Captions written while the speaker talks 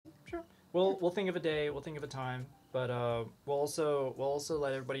We'll think of a day. We'll think of a time. But we'll also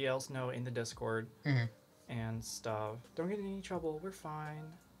let everybody else know in the Discord and stuff. Don't get in any trouble. We're fine.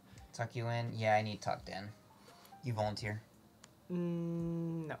 Tuck you in? Yeah, I need tucked in. You volunteer?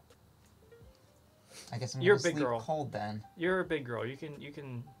 No. I guess I'm You're gonna a big sleep girl. cold then. You're a big girl. You can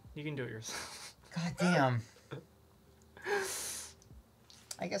do it yourself. God damn.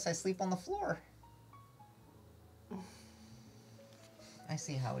 I guess I sleep on the floor. I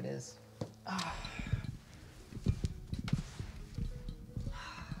see how it is.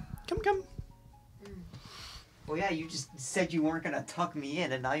 Come. Well, yeah, you just said you weren't gonna tuck me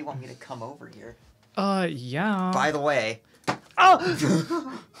in, and now you want me to come over here. Yeah. By the way...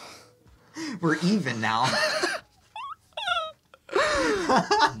 Oh! We're even now.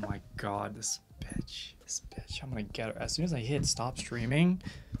 Oh my god, this bitch. I'm gonna get her. As soon as I hit stop streaming,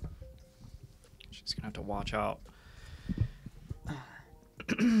 she's gonna have to watch out.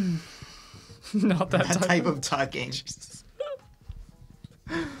 Not that type of tucking. Jesus.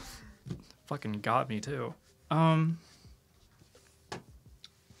 Fucking got me too. Come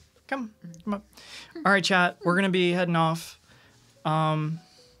up. All right, chat. We're gonna be heading off.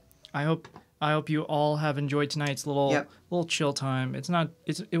 I hope you all have enjoyed tonight's little chill time.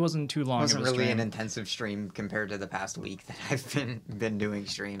 It wasn't too long. It wasn't of a really stream. an intensive stream compared to the past week that I've been doing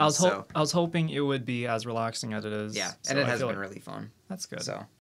streams. I was hoping it would be as relaxing as it is. Yeah, and it has been really fun. That's good. So